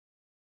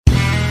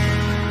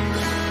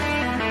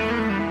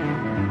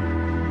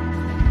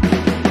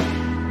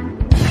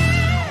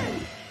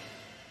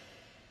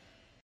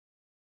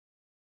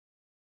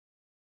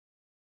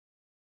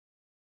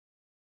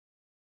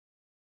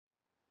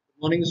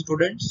Morning,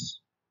 students.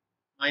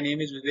 My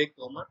name is Vivek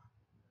Tomar.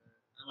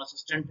 I'm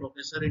assistant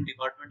professor in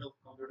Department of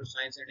Computer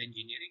Science and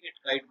Engineering at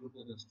Kite Group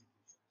of Institutions.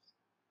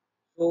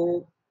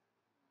 So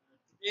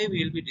today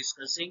we will be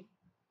discussing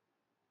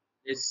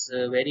this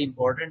very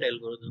important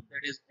algorithm,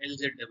 that is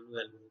LZW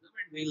algorithm,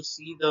 and we'll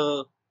see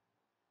the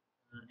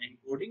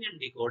encoding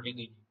and decoding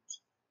in it.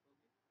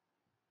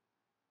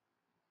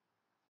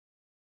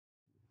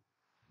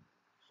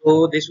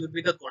 So this will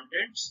be the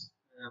contents.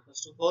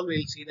 First of all,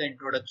 we'll see the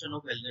introduction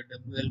of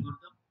LZW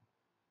algorithm.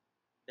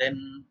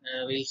 Then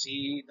we'll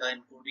see the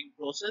encoding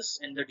process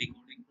and the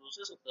decoding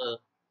process of the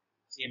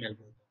same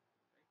algorithm.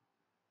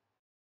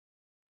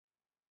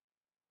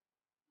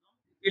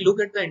 We look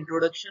at the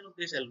introduction of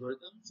this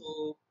algorithm.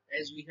 So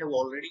as we have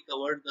already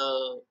covered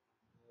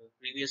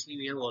previously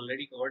we have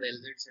already covered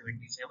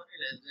LZ77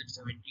 and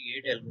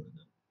LZ78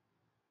 algorithm.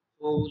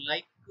 So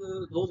like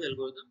those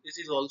algorithms, this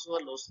is also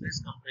a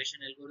lossless compression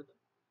algorithm.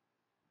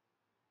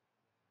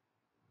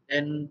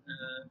 Then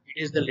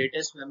it is the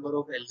latest member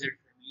of LZ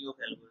family of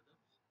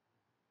algorithms.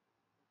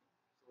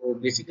 So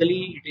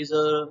basically it is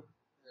a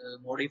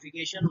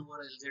modification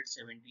over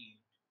LZ78.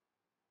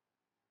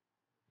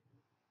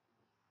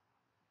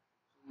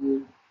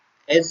 So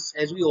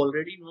as we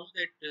already know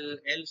that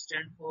L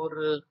stand for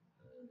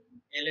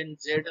L and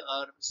Z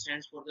are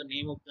stands for the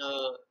name of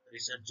the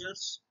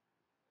researchers.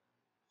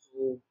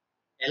 So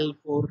L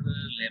for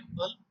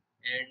Lempel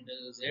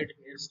and Z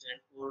here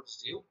stands for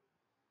Zew.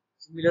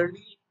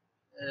 Similarly,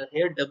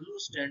 here W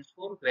stands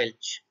for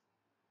Welch.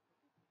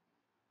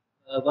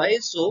 Why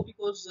is so?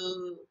 Because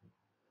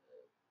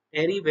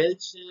Harry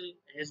Welch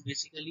has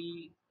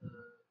basically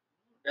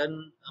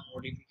done a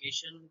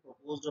modification,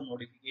 proposed a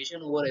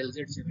modification over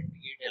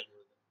LZ78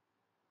 algorithm.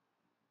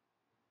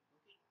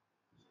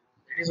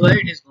 That is why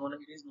it is known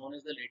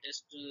as the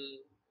latest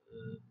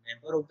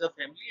member of the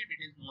family, and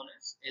it is known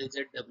as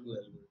LZW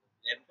algorithm.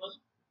 Lempel,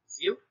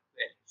 Zew,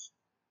 Welch.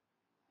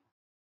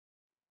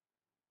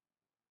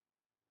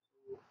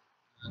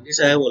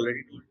 This I have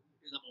already told you.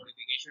 It is a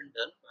modification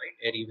done by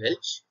Terry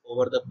Welch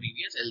over the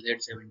previous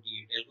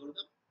LZ78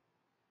 algorithm.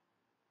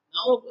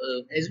 Now,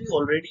 as we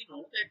already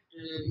know that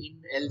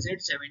in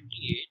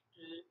LZ78,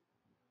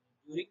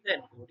 during the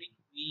encoding,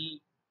 we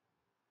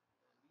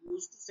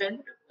used to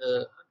send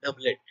a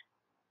doublet,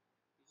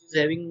 which is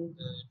having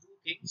two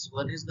things.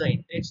 One is the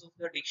index of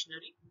the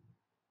dictionary,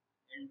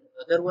 and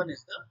other one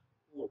is the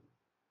code.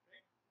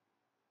 Right?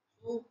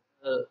 So,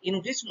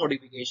 in this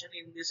modification,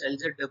 in this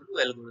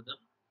LZW algorithm,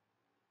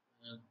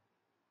 uh,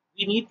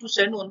 we need to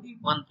send only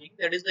one thing,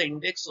 that is the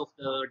index of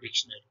the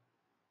dictionary.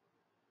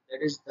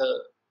 That is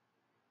the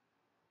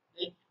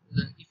like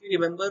if you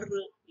remember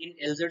in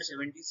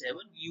LZ77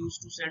 we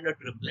used to send a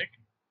triplet,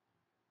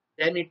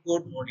 then it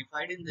got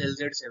modified in the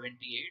LZ78.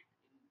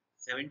 In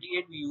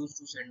 78 we used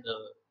to send a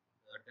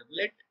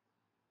doublet.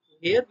 So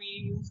here we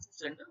used to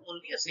send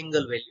only a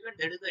single value, and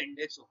that is the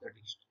index of the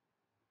dictionary.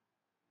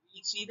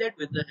 We'll see that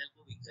with the help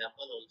of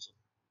example also.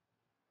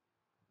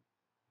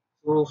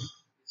 So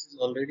this is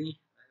already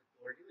I have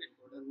told you,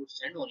 encoder would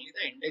send only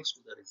the index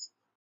to the receiver.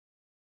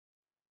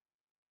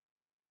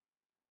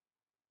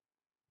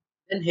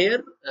 Then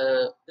here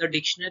the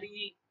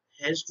dictionary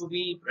has to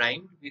be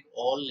primed with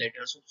all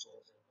letters of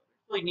source alphabet.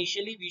 So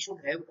initially we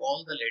should have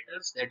all the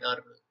letters that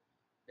are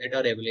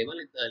available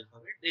in the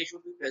alphabet. They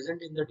should be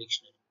present in the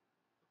dictionary.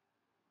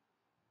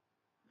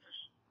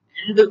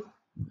 And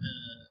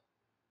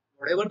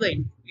whatever the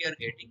input we are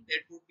getting,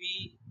 that would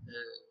be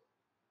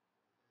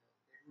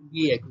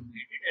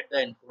accumulated at the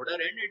encoder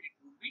end, and it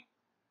would be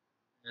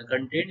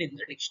contained in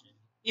the dictionary.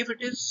 If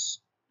it is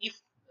if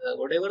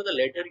whatever the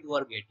letter you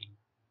are getting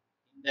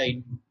in the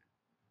input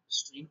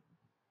stream,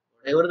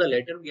 whatever the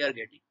letter we are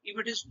getting, if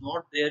it is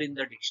not there in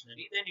the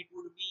dictionary, then it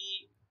would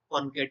be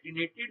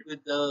concatenated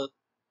with the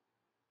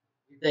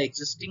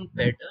existing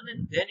pattern,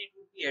 and then it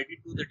would be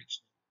added to the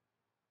dictionary.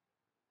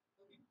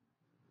 Okay.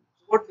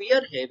 So what we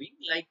are having,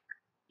 like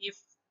if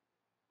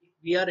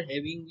we are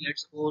having,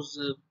 let's suppose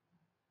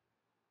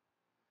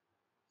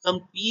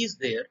some p is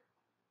there,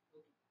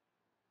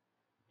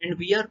 and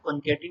we are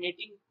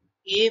concatenating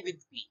a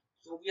with p,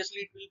 so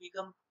obviously it will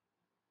become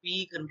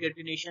p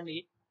concatenation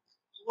a.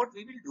 So what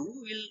we will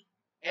do, will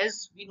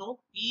as we know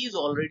p is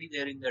already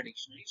there in the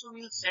dictionary, so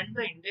we'll send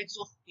the index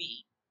of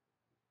p,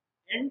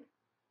 and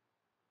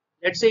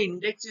let's say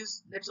index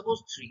is, let's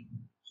suppose 3.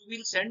 So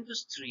we'll send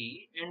this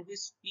 3 and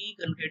this p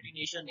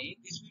concatenation a,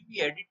 this will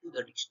be added to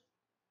the dictionary.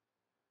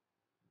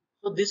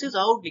 So this is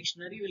how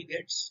dictionary will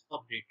get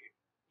updated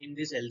in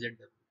this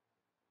LZW.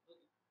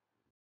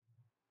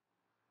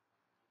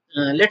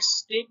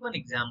 Let's take one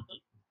example.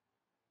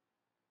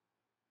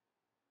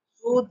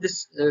 So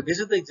this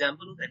is the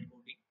example of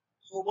encoding.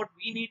 So what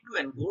we need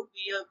to encode,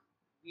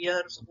 we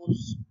are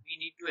suppose we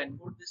need to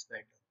encode this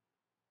pattern,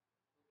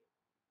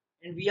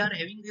 and we are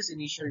having this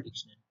initial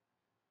dictionary.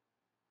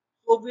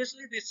 So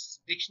obviously this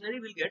dictionary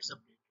will get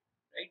updated,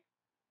 right?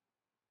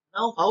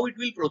 Now how it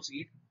will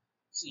proceed?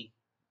 See,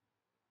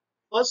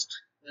 first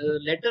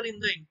letter in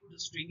the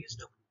input string is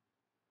W.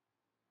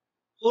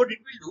 So what it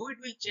will do, it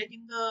will check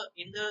in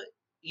the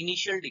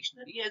initial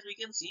dictionary, as we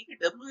can see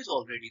W is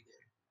already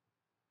there.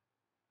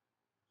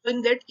 So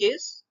in that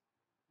case,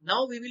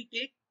 now we will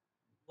take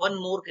one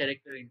more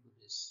character into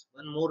this,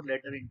 one more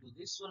letter into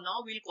this. So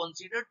now we'll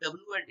consider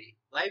W and A.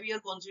 Why we are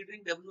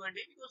considering W and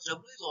A? Because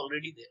W is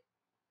already there.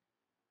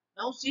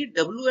 Now see,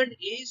 W and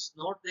A is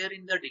not there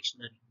in the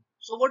dictionary.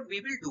 So what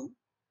we will do,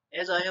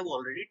 as I have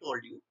already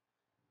told you,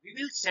 we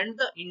will send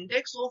the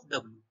index of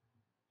W.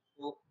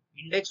 So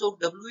index of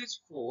W is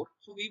 4.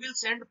 So we will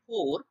send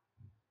 4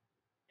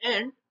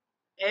 and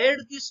add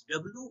this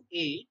WA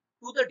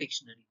to the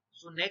dictionary.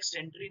 So next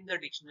entry in the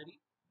dictionary,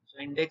 so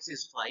index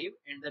is 5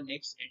 and the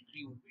next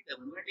entry would be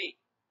W and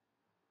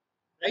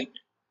A. Right?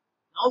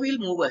 Now we'll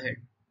move ahead.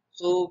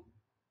 So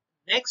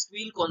next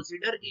we'll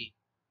consider A.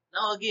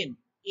 Now again,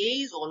 A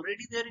is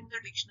already there in the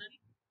dictionary.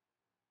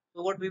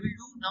 So what we will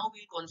do now,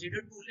 we'll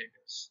consider two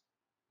letters.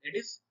 That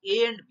is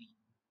A and B.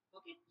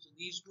 Okay, so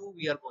these two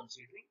we are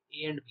considering,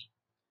 A and B.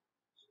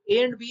 So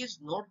A and B is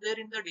not there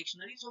in the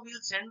dictionary, so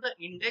we'll send the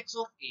index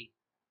of A.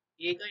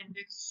 A ka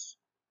index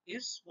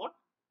is what?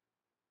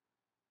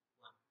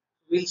 1.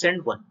 We'll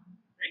send 1,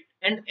 right?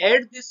 And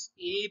add this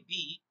A,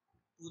 B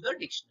to the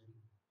dictionary.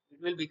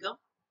 It will become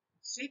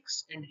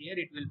 6 and here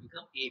it will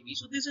become AB.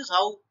 So this is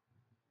how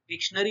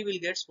dictionary will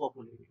get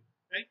populated,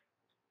 right?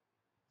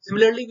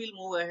 Similarly, we'll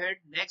move ahead.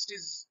 Next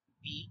is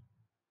B.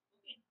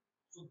 Okay.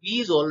 So B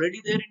is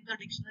already there in the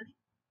dictionary,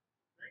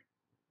 right?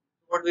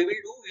 So what we will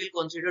do, we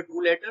will consider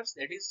two letters,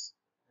 that is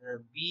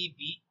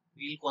BB.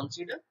 We will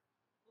consider.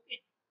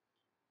 Okay.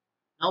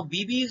 Now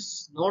BB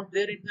is not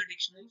there in the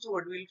dictionary, so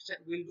what we'll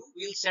do,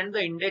 we'll send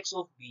the index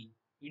of B.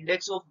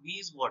 Index of B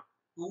is what?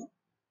 2,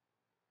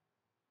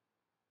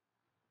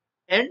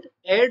 and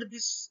add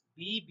this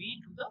BB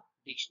to the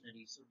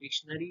dictionary. So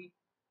dictionary,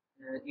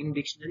 in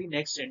dictionary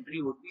next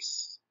entry would be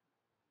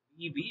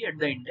BB at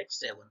the index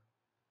 7.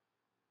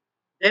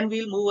 Then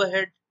we'll move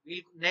ahead.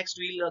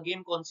 We'll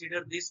again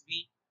consider this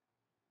B.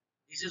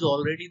 This is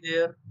already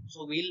there.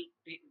 So we'll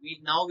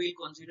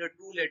consider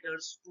two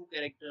letters, two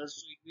characters.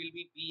 So it will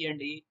be B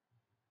and A.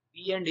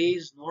 B and A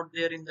is not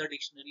there in the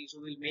dictionary. So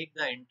we'll make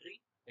the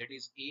entry, that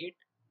is 8.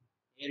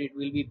 Here it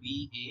will be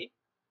BA.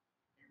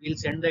 We'll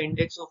send the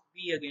index of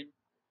B again.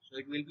 So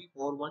it will be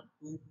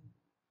 4122.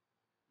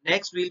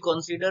 Next we'll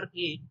consider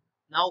A.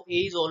 Now A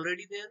is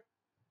already there.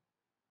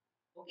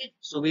 Okay.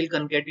 So we'll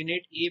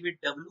concatenate A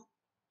with W.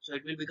 So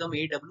it will become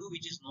AW,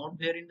 which is not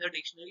there in the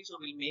dictionary. So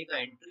we'll make an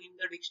entry in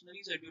the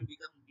dictionary. So it will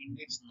become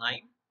index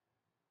 9.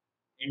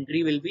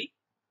 Entry will be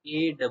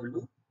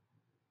AW.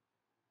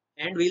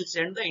 And we'll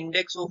send the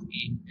index of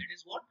A. That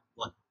is what?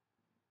 1.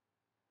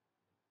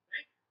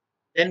 Right?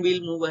 Then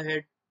we'll move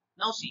ahead.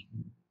 Now see.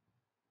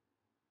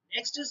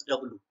 Next is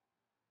W.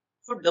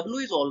 So W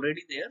is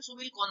already there. So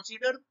we'll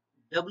consider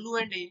W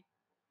and A.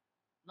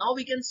 Now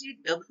we can see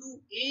WA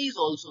is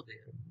also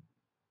there.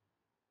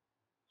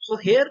 So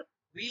here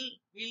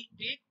we'll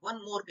take one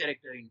more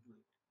character into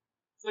it.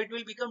 So it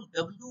will become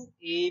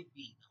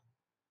WAB.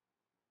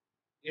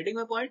 Getting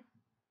my point?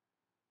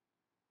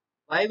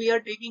 Why we are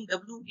taking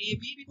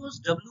WAB? Because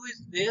W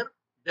is there,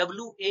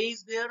 WA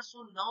is there.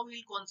 So now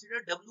we'll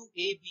consider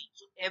WAB.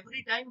 So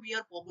every time we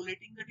are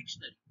populating the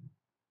dictionary,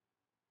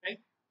 right?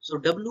 So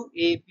WAB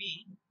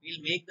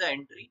will make the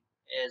entry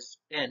as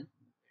 10.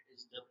 That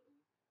is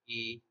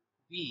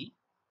WAB,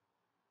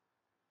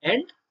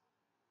 and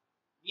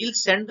we'll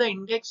send the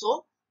index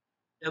of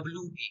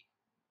WA,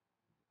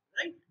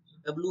 right?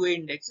 So WA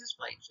index is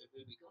 5, so it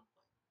will become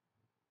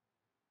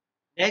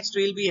 5. Next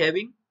we'll be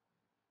having,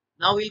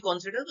 now we'll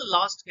consider the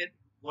last character.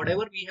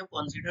 Whatever we have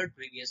considered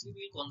previously,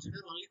 we'll consider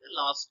only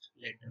the last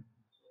letter.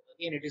 So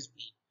again it is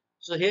B.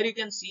 So here you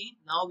can see,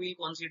 now we're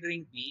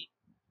considering B.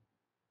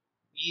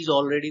 B is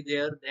already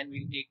there. Then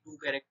we'll take two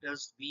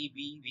characters,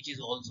 BB, which is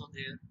also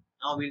there.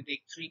 Now we'll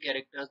take three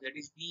characters, that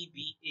is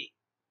BBA.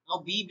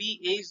 Now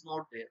BBA is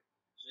not there.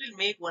 So we'll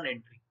make one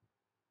entry,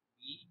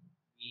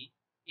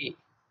 BBA.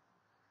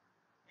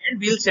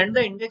 And we'll send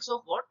the index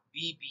of what?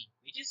 BB,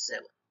 which is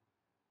 7.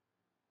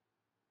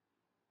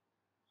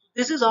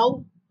 This is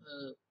how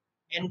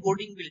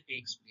encoding will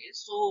take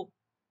place. So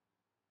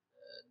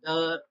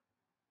the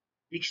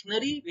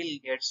dictionary will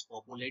get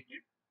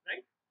populated,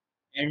 right?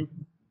 And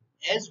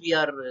as we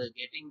are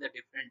getting the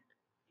different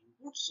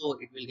inputs, so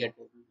it will get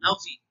populated. Now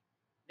see,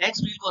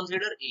 next we'll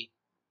consider A,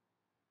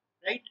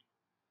 right?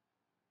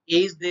 A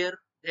is there.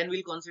 Then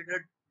we'll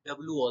consider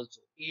W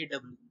also.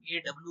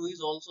 AW is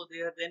also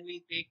there. Then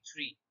we'll take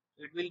 3.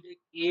 So it will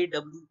take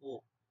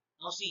AWO.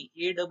 Now see,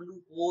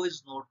 AWO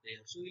is not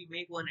there. So we'll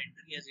make one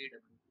entry as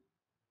AWO.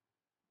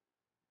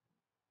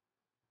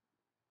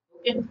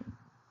 Okay.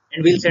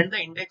 And we'll send the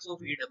index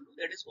of AW,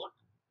 that is what?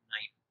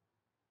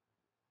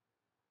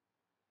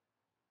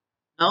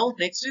 9. Now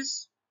next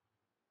is,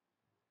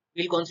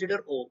 we'll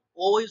consider O.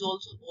 O is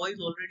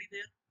already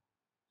there.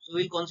 So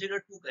we'll consider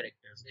two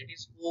characters, that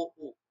is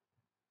OO.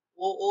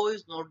 OO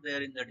is not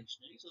there in the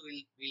dictionary. So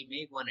we'll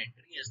make one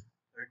entry as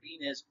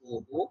 13 as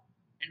OO,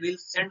 and we'll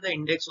send the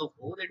index of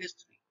O, that is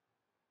 3.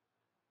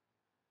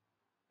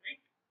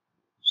 Right?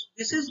 So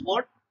this is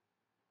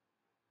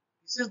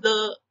This is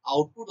the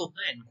output of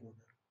the encoder.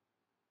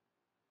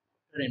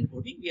 After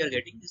encoding, we are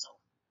getting this output.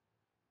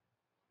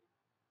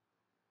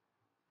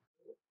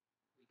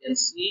 We can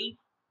see,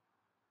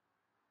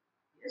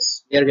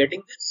 yes, we are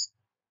getting this.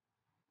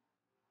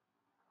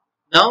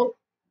 Now,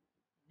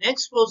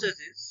 next process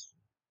is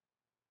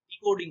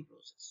decoding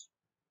process.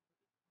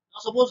 Now,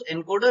 suppose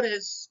encoder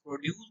has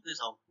produced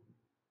this output,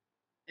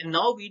 and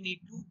now we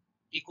need to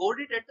decode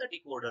it at the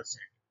decoder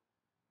set.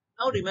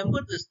 Now,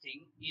 remember this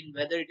thing in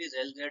whether it is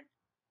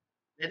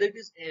whether it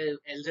is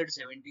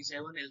LZ77,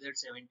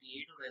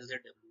 LZ78, or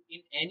LZW,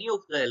 in any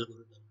of the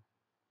algorithm,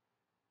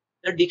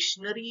 the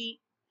dictionary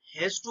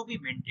has to be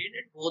maintained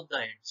at both the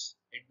ends,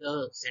 at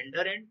the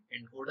sender end,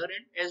 encoder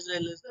end, as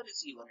well as the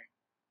receiver end.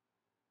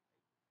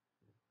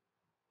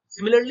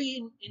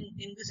 Similarly,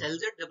 in this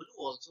LZW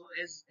also,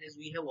 as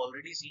we have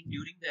already seen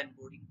during the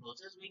encoding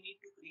process, we need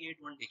to create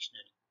one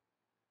dictionary.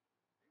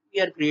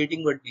 We are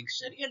creating one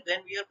dictionary and then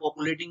we are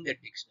populating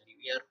that dictionary.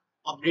 We are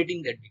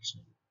updating that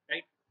dictionary,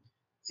 right?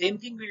 Same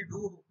thing we'll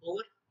do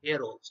over here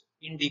also.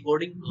 In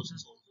decoding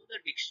process also, the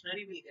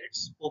dictionary will get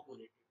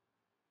populated,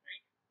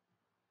 right?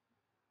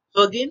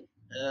 So again,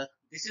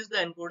 this is the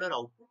encoder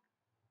output.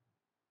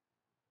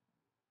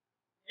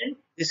 And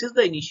this is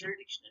the initial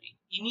dictionary.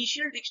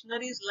 Initial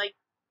dictionary is like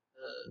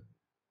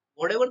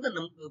whatever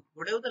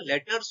the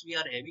letters we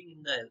are having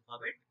in the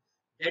alphabet,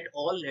 that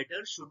all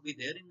letters should be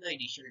there in the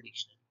initial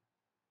dictionary.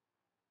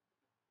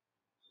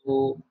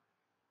 So,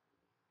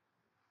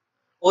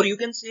 or you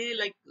can say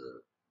like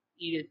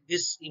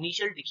this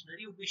initial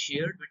dictionary will be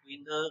shared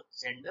between the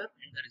sender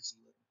and the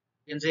receiver.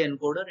 You can say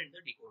encoder and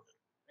the decoder,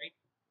 right?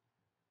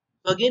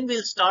 So again,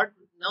 we'll start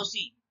now.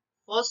 See,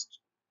 first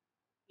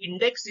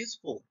index is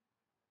 4.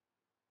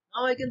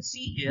 Now I can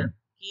see here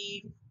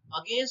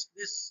against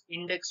this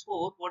index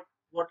 4,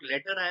 what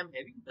letter I am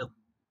having? W.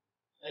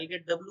 I'll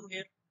get W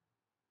here.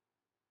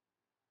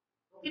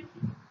 Okay.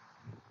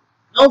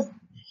 Now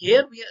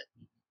here we are.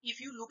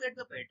 If you look at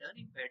the pattern,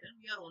 in pattern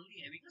we are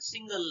only having a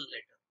single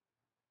letter.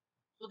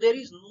 So there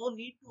is no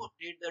need to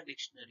update the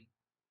dictionary.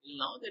 Till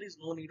now there is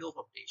no need of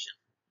updation.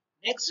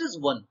 Next is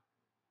 1.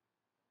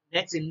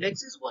 Next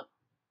index is 1.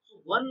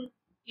 So 1,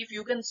 if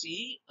you can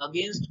see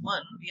against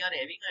 1, we are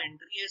having an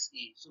entry as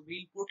A. So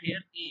we'll put here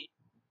A.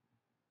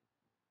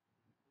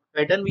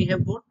 Pattern we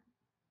have got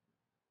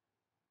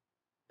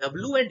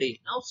W and A.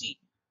 Now see,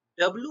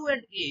 W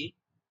and A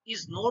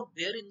is not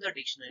there in the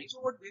dictionary. So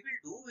what we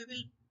will do,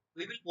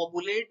 we will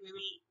populate, we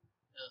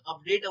will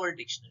update our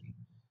dictionary.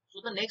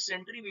 So the next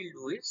entry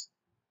we'll do is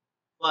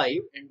 5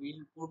 and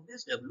we'll put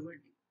this W and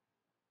A.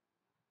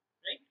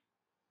 Right?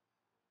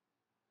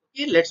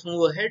 Okay, let's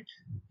move ahead.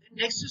 Then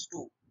next is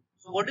 2.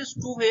 So what is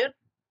 2 here?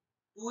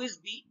 2 is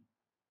B.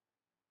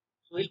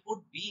 So we'll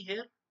put B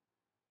here.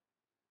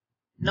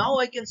 Now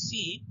I can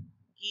see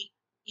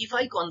if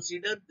I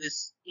consider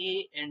this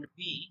A and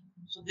B,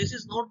 so this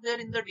is not there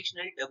in the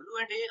dictionary. W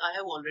and A I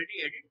have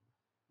already added.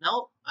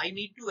 Now I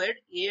need to add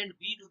A and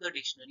B to the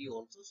dictionary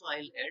also. So I'll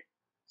add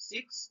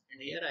 6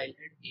 and here I'll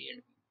add A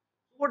and B.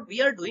 So what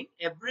we are doing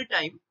every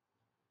time,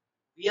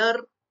 we are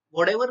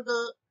whatever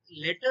the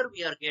letter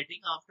we are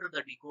getting after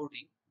the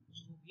decoding,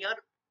 so we are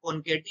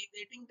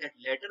concatenating that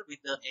letter with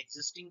the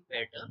existing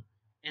pattern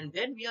and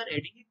then we are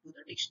adding it to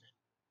the dictionary.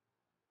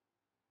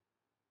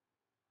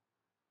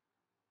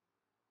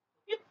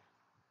 Okay.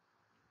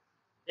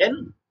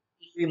 Then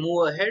if we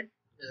move ahead,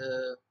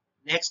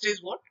 next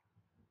is what?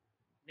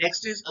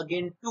 Next is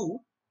again 2.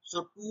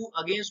 So 2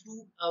 against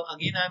 2,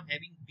 again I am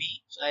having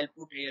B. So I'll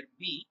put here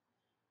B.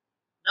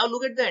 Now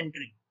look at the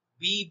entry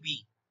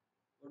BB.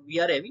 What we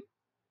are having?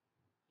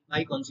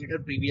 I consider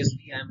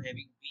previously I am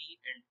having B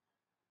and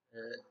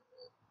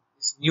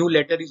this new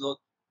letter is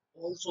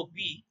also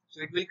B.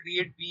 So it will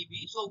create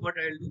BB. So what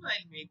I'll do,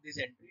 I'll make this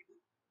entry to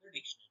the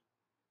dictionary.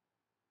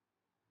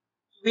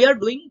 So we are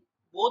doing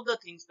both the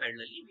things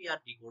parallelly. We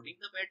are decoding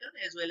the pattern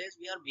as well as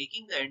we are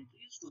making the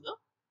entries to the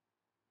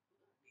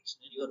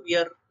dictionary, or we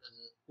are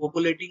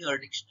populating our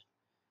dictionary.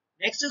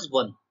 Next is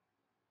 1.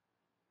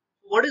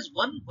 What is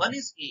 1? 1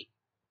 is A,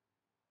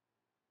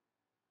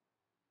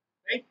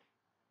 right?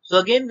 So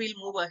again we'll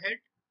move ahead.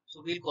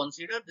 So we'll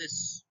consider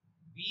this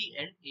B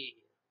and A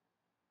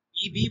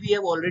here. B we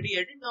have already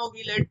added. Now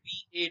we'll add B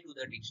A to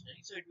the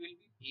dictionary. So it will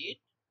be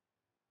 8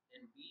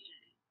 and B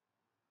and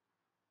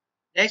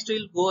A. Next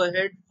we'll go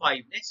ahead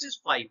 5. Next is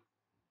 5.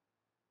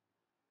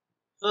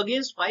 So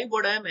against 5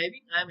 what I am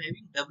having? I am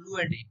having W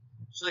and A.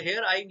 So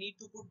here I need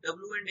to put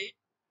W and A.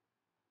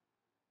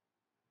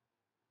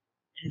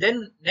 And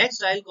then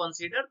next I'll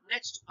consider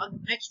next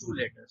two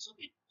letters.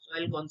 Okay. So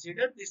I'll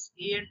consider this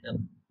A and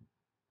W.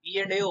 B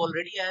and A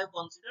already I have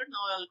considered.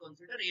 Now I'll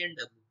consider A and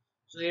W.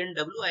 So A and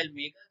W I'll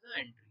make as the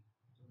entry.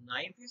 So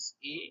 9th is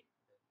A.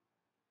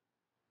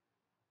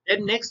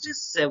 Then next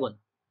is 7.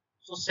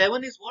 So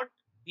 7 is what?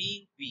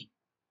 B, B.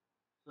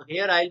 So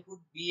here I'll put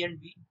B and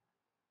B.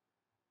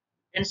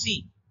 And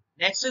C.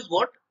 Next is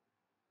what?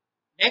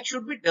 Next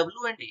should be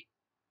W and A.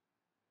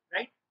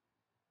 Right?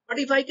 But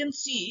if I can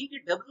see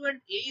W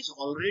and A is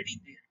already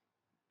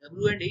there.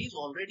 W and A is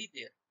already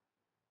there.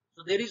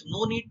 So there is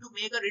no need to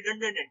make a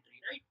redundant entry,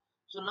 right?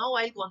 So now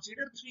I'll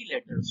consider three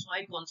letters. So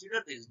I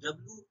consider this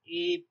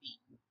WAP,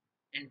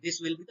 and this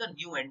will be the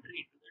new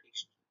entry into the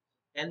dictionary.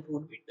 10th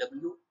would be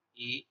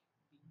WAP.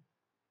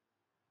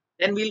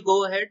 Then we'll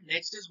go ahead.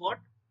 Next is what?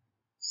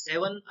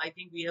 7, I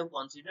think we have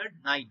considered.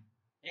 9.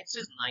 Next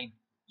is 9.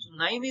 So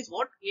 9 is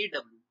what?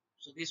 AW.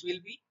 So this will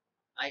be,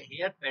 I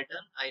here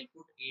pattern, I'll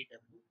put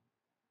AW.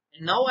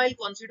 And now I'll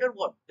consider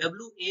what?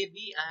 WAB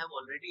I have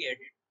already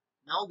added.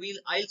 Now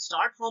I'll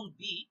start from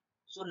B.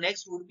 So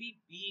next would be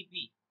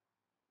BB.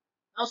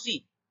 Now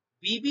see,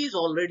 BB is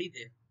already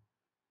there.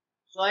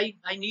 So I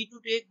need to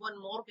take one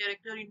more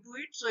character into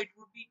it. So it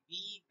would be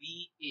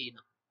BBA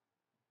now.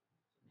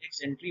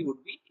 Next entry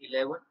would be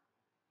 11.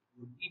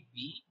 Would be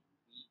BB.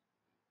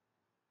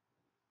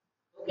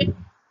 Okay.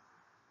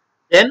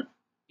 Then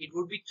it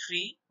would be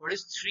 3. What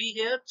is 3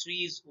 here? 3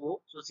 is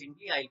O. So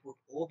simply I'll put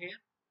O here.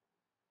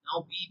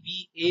 Now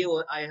BBA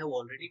or I have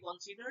already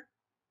considered,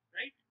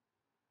 right?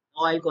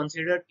 Now I'll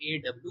consider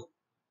AW.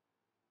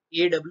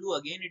 AW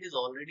again it is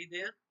already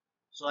there.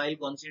 So I'll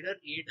consider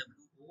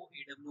AWO.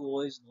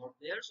 AWO is not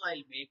there. So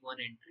I'll make one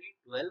entry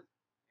 12.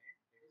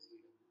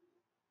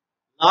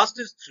 Last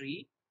is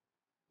 3.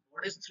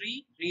 What is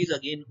 3? 3 is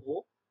again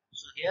O.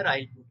 So here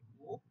I'll put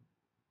O.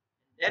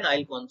 Then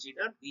I'll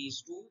consider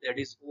these two, that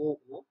is OO,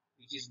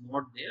 which is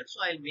not there. So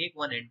I'll make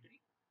one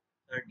entry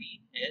 13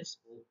 as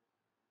O.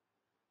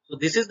 So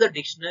this is the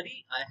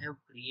dictionary I have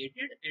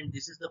created, and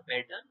this is the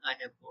pattern I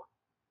have got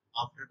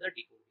after the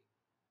decoding.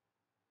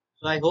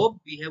 So I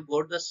hope we have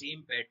got the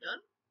same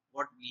pattern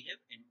what we have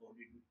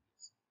encoded with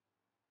this.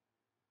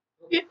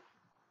 Okay.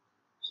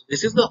 So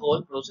this is the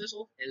whole process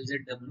of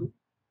LZW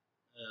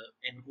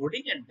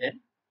encoding and then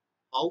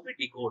how we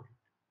decode it.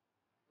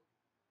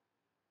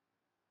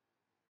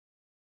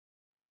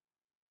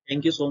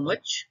 Thank you so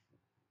much.